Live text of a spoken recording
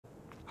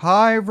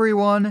Hi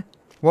everyone,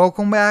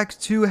 welcome back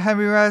to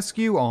Heavy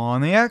Rescue on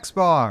the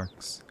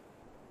Xbox.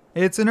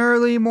 It's an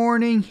early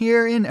morning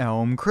here in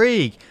Elm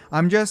Creek.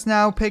 I'm just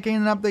now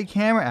picking up the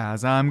camera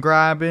as I'm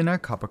grabbing a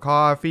cup of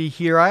coffee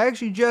here. I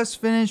actually just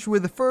finished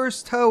with the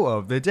first tow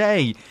of the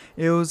day.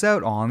 It was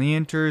out on the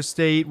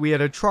interstate. We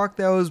had a truck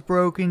that was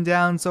broken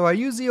down, so I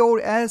used the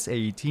old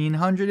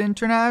S1800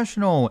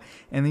 International,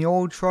 and the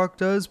old truck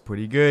does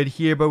pretty good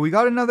here. But we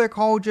got another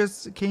call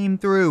just came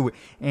through,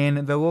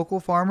 and the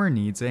local farmer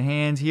needs a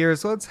hand here,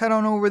 so let's head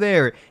on over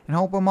there and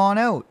help him on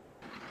out.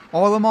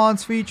 All the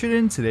mods featured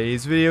in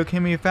today's video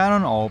can be found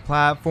on all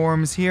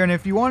platforms here, and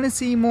if you want to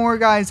see more,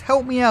 guys,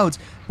 help me out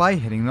by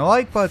hitting the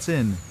like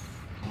button.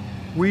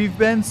 We've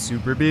been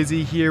super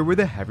busy here with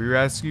the Heavy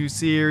Rescue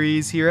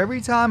series here.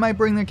 Every time I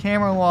bring the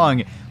camera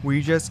along,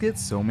 we just get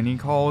so many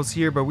calls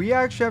here, but we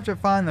actually have to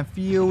find the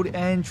field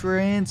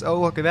entrance.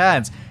 Oh, look at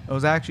that. It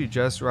was actually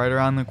just right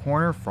around the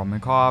corner from the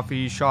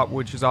coffee shop,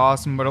 which is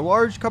awesome, but a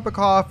large cup of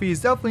coffee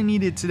is definitely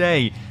needed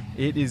today.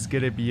 It is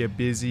going to be a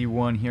busy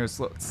one here,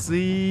 so let's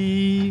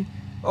see.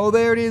 Oh,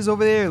 there it is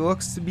over there. It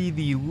looks to be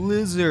the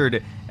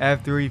Lizard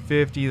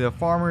F350. The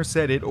farmer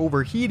said it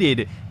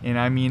overheated, and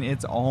I mean,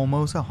 it's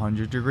almost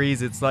 100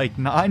 degrees. It's like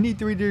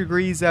 93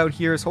 degrees out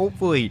here, so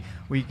hopefully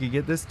we could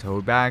get this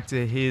towed back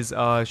to his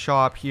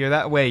shop here.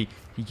 That way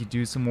he could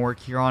do some work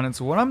here on it.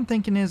 So what I'm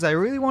thinking is I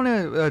really want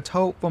to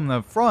tow it from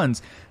the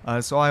front,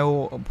 so I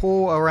will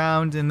pull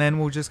around and then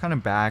we'll just kind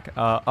of back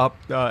up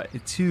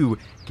to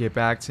get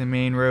back to the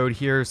main road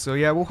here. So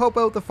yeah, we'll help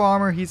out the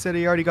farmer. He said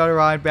he already got a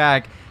ride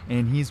back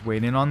and he's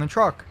waiting on the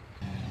truck.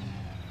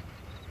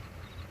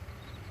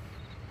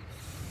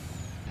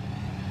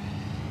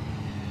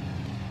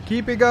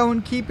 Keep it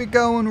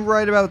going,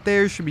 right about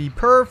there should be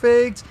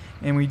perfect.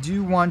 And we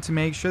do want to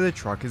make sure the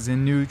truck is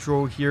in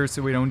neutral here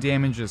so we don't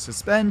damage the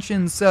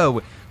suspension.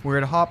 So we're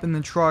going to hop in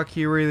the truck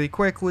here really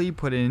quickly,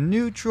 put it in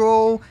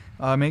neutral,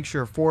 make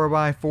sure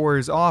 4x4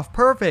 is off.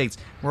 Perfect.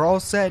 We're all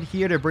set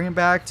here to bring it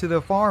back to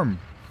the farm.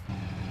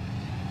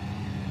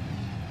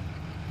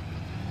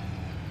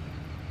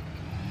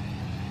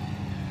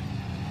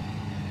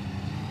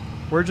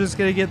 We're just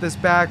going to get this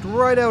backed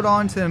right out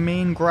onto the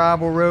main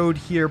gravel road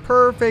here.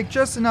 Perfect.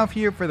 Just enough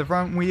here for the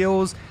front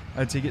wheels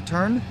to get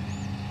turned.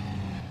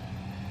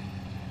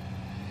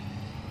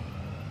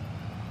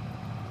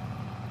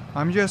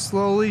 I'm just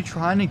slowly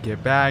trying to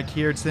get back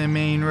here to the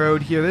main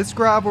road here. This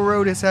gravel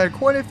road has had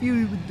quite a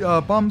few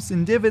bumps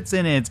and divots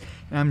in it,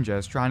 and I'm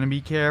just trying to be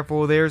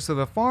careful there. So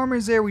the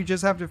farmer's there, we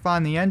just have to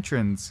find the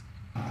entrance.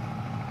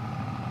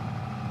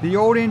 The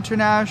old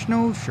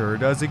International sure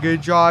does a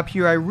good job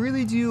here. I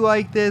really do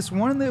like this.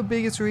 One of the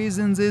biggest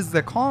reasons is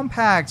the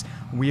compact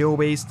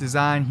wheelbase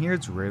design here.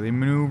 It's really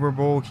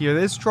maneuverable here.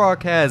 This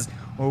truck has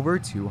over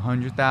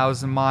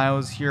 200,000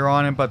 miles here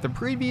on it, but the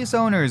previous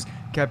owners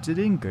kept it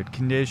in good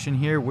condition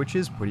here, which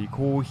is pretty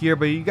cool here.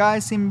 But you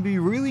guys seem to be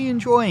really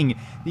enjoying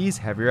these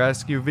Heavy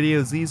Rescue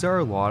videos. These are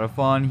a lot of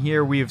fun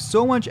here. We have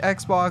so much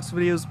Xbox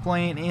videos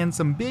playing and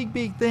some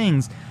big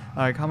things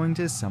coming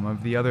to some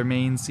of the other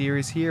main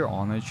series here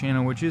on the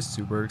channel, which is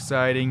super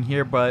exciting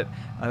here. But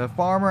the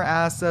farmer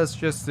asked us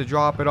just to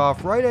drop it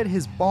off right at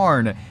his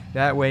barn.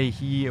 That way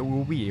he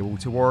will be able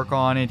to work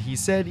on it. He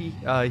said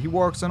he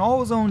works on all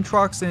his own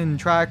trucks and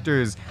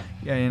tractors,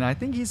 and I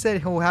think he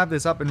said he'll have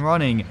this up and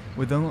running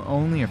within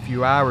only a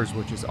few hours,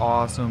 which is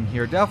awesome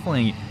here.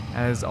 Definitely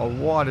has a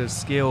lot of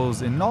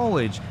skills and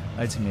knowledge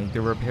to make the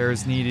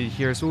repairs needed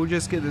here. So we'll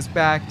just get this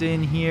backed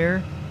in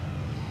here.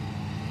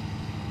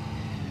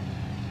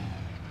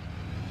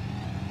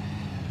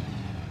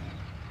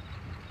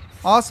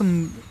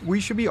 Awesome, we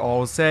should be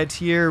all set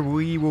here.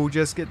 We will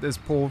just get this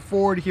pulled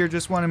forward here.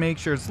 Just want to make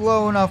sure it's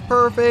low enough,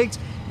 perfect,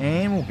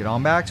 and we'll get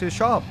on back to the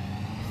shop.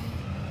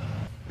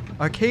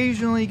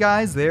 Occasionally,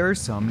 guys, there are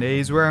some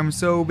days where I'm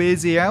so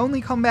busy I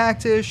only come back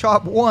to the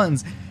shop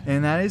once,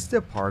 and that is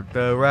to park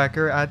the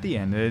wrecker at the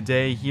end of the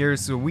day here.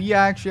 So we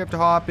actually have to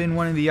hop in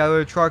one of the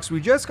other trucks. We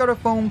just got a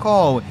phone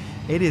call.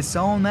 It is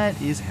someone that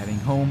is heading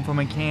home from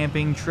a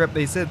camping trip.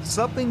 They said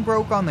something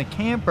broke on the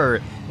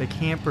camper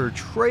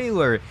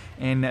trailer,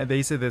 and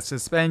they said the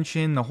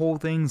suspension, the whole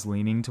thing's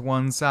leaning to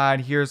one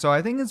side here. So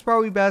I think it's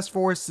probably best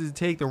for us to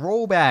take the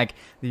rollback,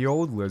 the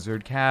old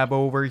Lizard cab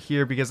over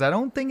here, because I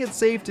don't think it's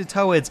safe to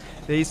tow it.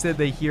 They said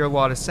they hear a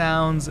lot of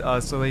sounds,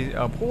 so they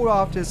pulled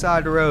off to the side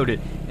of the road,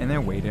 and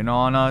they're waiting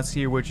on us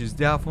here, which is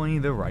definitely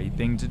the right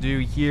thing to do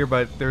here.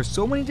 But there's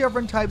so many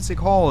different types of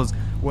calls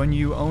when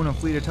you own a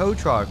fleet of tow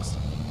trucks.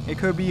 It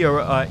could be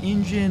a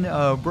engine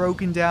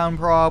broken down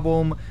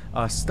problem,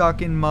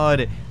 stuck in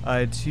mud,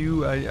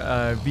 two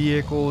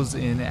vehicles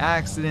in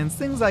accidents,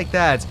 things like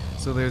that.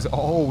 So there's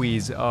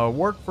always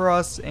work for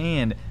us,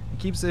 and it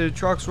keeps the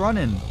trucks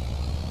running.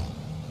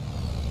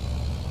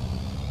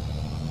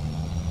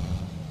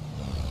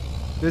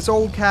 This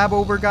old cab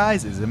over,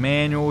 guys, is a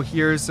manual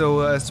here,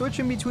 so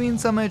switching between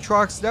some of the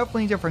trucks,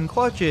 definitely different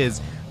clutches,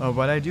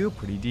 but I do a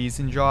pretty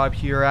decent job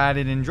here at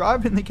it, and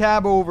driving the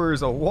cab over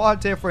is a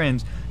lot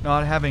different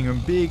not having a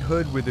big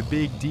hood with a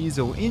big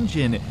diesel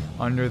engine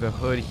under the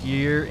hood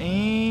here.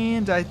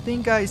 And I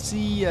think I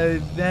see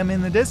them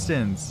in the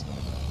distance.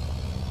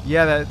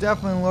 Yeah, that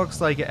definitely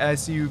looks like an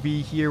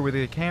SUV here with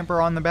a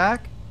camper on the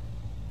back.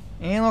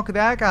 And look at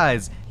that,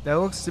 guys. That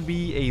looks to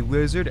be a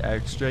Lizard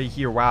Extra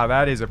here. Wow,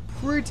 that is a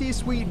pretty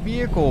sweet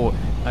vehicle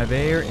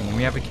there. And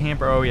we have a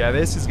camper. Oh yeah,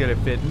 this is going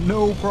to fit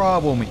no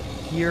problem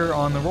here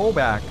on the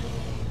rollback.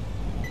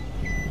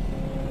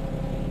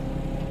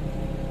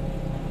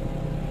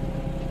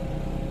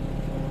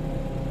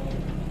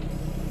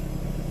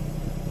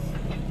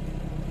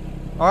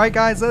 Alright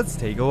guys, let's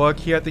take a look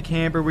here at the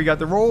camper. We got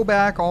the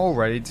rollback all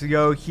ready to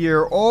go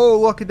here.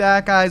 Oh, look at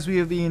that, guys. We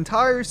have the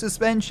entire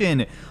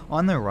suspension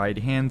on the right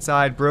hand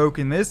side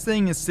broken. This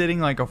thing is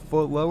sitting like a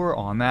foot lower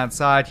on that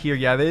side here.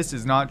 Yeah, this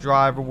is not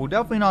drivable.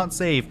 Definitely not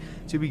safe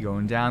to be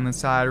going down the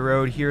side of the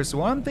road here. So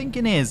what I'm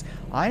thinking is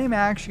I am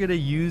actually going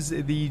to use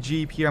the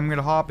Jeep here. I'm going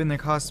to hop in the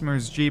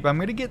customer's Jeep. I'm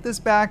going to get this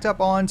backed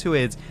up onto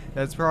it.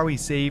 That's probably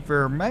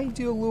safer. Might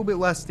do a little bit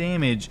less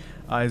damage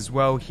as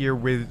well here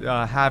with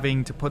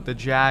having to put the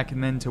jack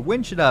and then to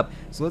winch it up.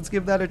 So let's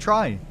give that a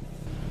try.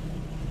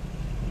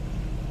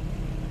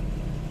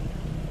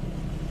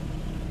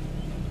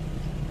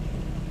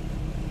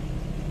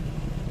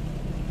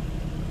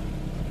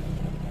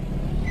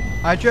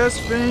 I just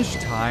finished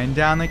tying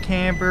down the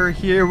camper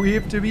here. We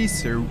have to be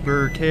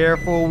super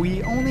careful.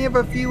 We only have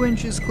a few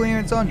inches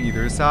clearance on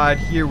either side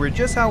here with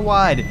just how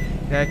wide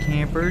that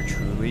camper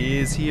truly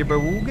is here.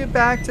 But we'll get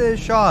back to the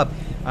shop.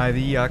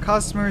 The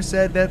customer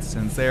said that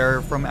since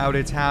they're from out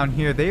of town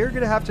here, they are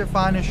going to have to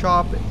find a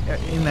shop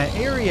in the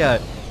area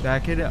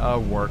that could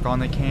work on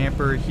the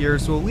camper here.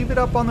 So we'll leave it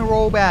up on the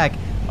rollback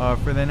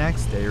for the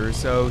next day or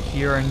so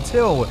here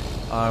until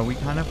we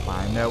kind of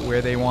find out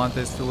where they want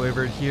this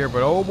delivered here.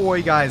 But oh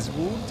boy, guys,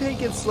 we'll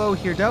take it slow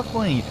here.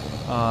 Definitely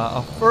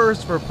a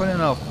first for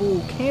putting a full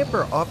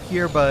camper up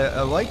here.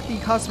 But like the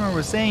customer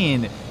was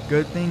saying,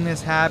 good thing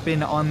this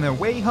happened on their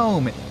way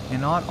home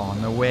and not on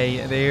the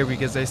way there,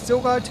 because they still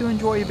got to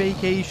enjoy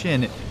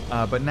vacation.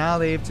 But now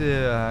they have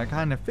to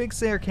kind of fix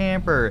their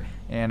camper,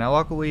 and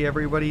luckily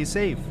everybody's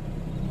safe.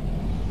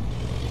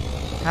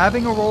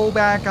 Having a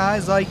rollback,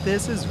 guys, like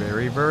this is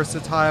very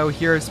versatile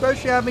here,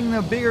 especially having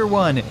the bigger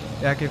one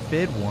that could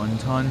fit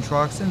 1-ton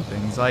trucks and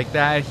things like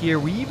that here.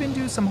 We even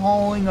do some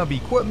hauling of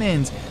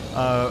equipment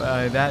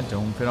that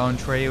don't fit on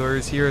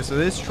trailers here, so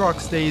this truck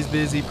stays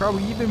busy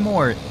probably even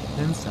more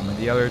than some of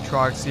the other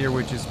trucks here,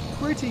 which is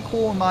pretty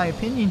cool in my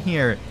opinion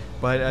here.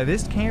 But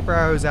this camper,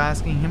 I was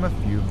asking him a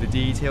few of the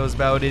details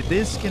about it.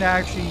 This can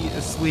actually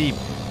sleep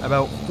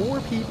about 4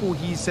 people.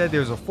 He said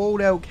there's a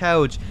fold-out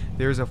couch,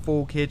 there's a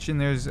full kitchen,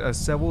 there's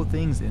several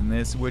things in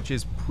this, which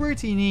is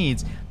pretty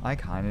neat. I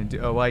kind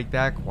of like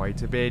that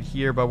quite a bit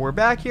here. But we're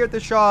back here at the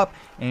shop,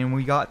 and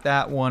we got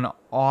that one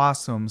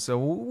awesome. So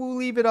we'll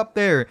leave it up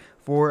there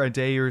for a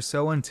day or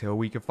so until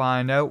we can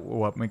find out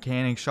what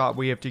mechanic shop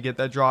we have to get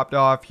that dropped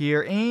off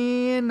here.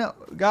 And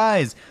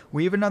guys,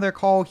 we have another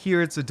call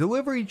here. It's a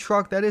delivery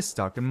truck that is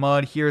stuck in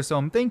mud here, so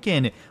I'm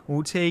thinking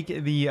we'll take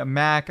the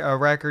Mack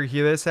wrecker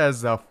here. This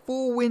has the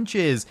full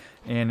winches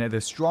and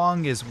the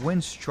strongest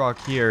winch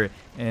truck here,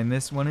 and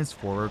this one is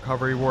for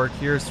recovery work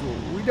here, so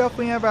we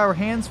definitely have our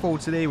hands full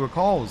today with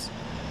calls.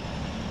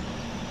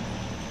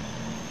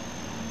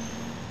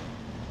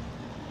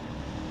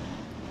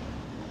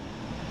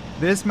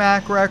 This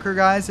Mack wrecker,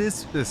 guys, is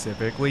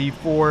specifically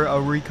for a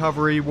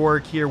recovery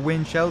work here,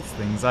 winch outs,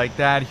 things like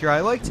that here. I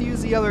like to use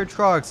the other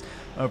trucks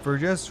for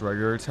just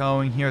regular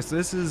towing here. So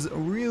this is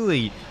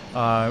really,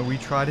 we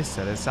try to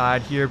set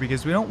aside here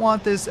because we don't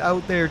want this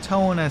out there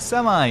towing a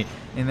semi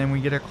and then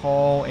we get a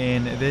call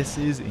and this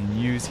is in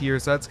use here.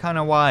 So that's kind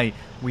of why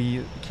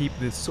we keep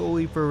this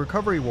solely for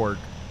recovery work.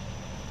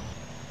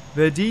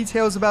 The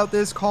details about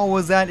this call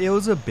was that it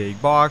was a big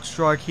box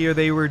truck here.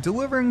 They were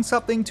delivering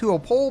something to a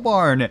pole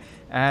barn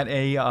at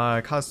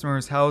a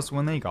customer's house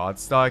when they got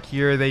stuck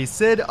here. They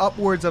said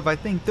upwards of, I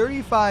think,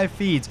 35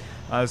 feet.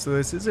 So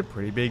this is a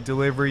pretty big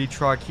delivery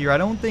truck here. I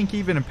don't think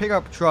even a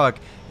pickup truck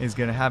is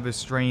going to have the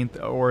strength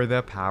or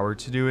the power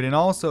to do it. And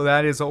also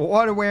that is a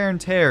lot of wear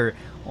and tear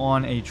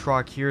on a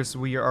truck here. So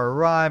we are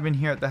arriving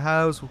here at the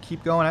house. We'll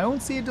keep going. I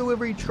don't see a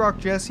delivery truck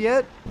just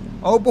yet.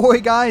 Oh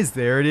boy, guys,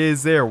 there it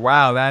is there.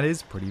 Wow, that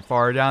is pretty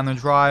far down the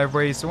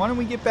driveway. So why don't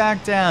we get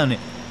back down? It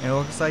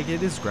looks like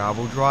it is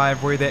gravel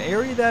driveway. The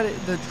area that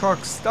the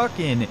truck's stuck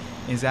in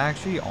is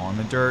actually on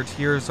the dirt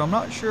here. So I'm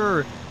not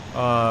sure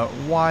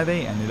why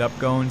they ended up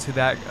going to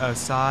that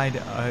side,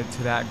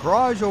 to that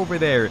garage over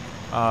there.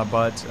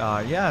 But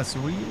yeah, so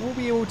we will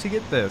be able to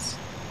get this.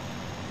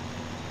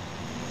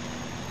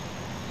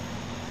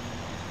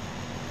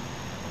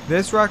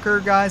 This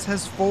wrecker, guys,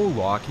 has full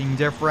locking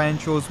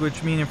differentials,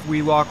 which mean if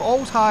we lock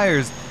all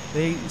tires,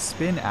 they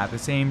spin at the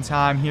same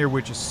time here,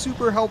 which is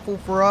super helpful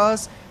for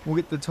us. We'll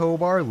get the tow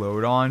bar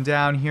load on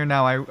down here.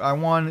 Now I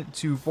want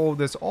to fold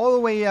this all the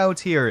way out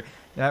here.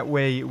 That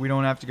way we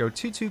don't have to go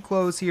too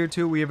close here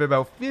too. We have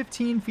about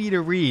 15 feet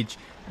of reach.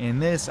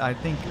 And this, I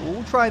think,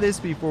 we'll try this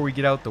before we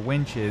get out the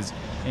winches.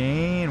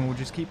 And we'll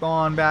just keep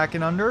on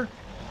backing under.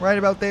 Right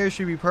about there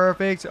should be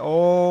perfect.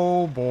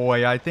 Oh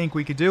boy, I think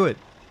we could do it.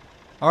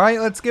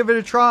 Alright, let's give it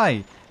a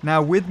try.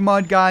 Now with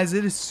mud, guys,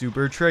 it is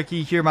super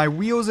tricky here. My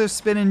wheels are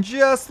spinning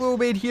just a little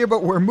bit here,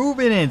 but we're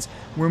moving it.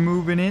 We're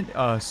moving it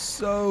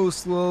so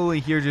slowly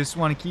here. Just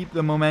want to keep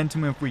the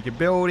momentum if we could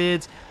build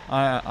it.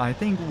 I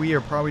think we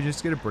are probably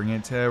just going to bring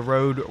it to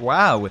road.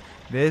 Wow,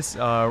 this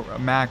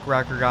Mac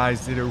Wrecker,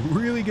 guys, did a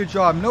really good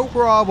job. No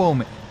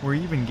problem. We're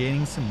even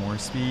gaining some more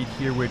speed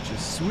here, which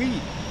is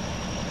sweet.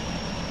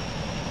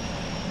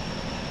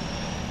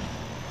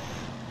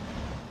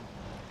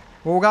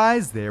 Well,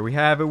 guys, there we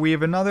have it. We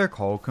have another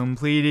call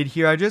completed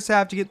here. I just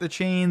have to get the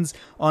chains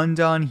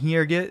undone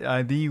here,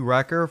 get the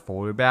wrecker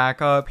folded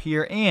back up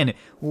here, and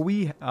we'll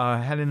be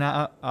heading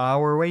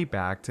our way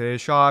back to the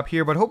shop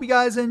here. But hope you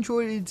guys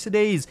enjoyed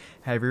today's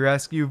heavy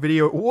rescue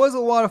video. It was a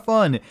lot of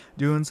fun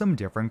doing some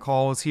different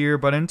calls here.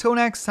 But until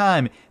next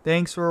time,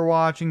 thanks for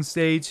watching.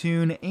 Stay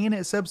tuned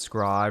and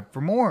subscribe for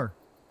more.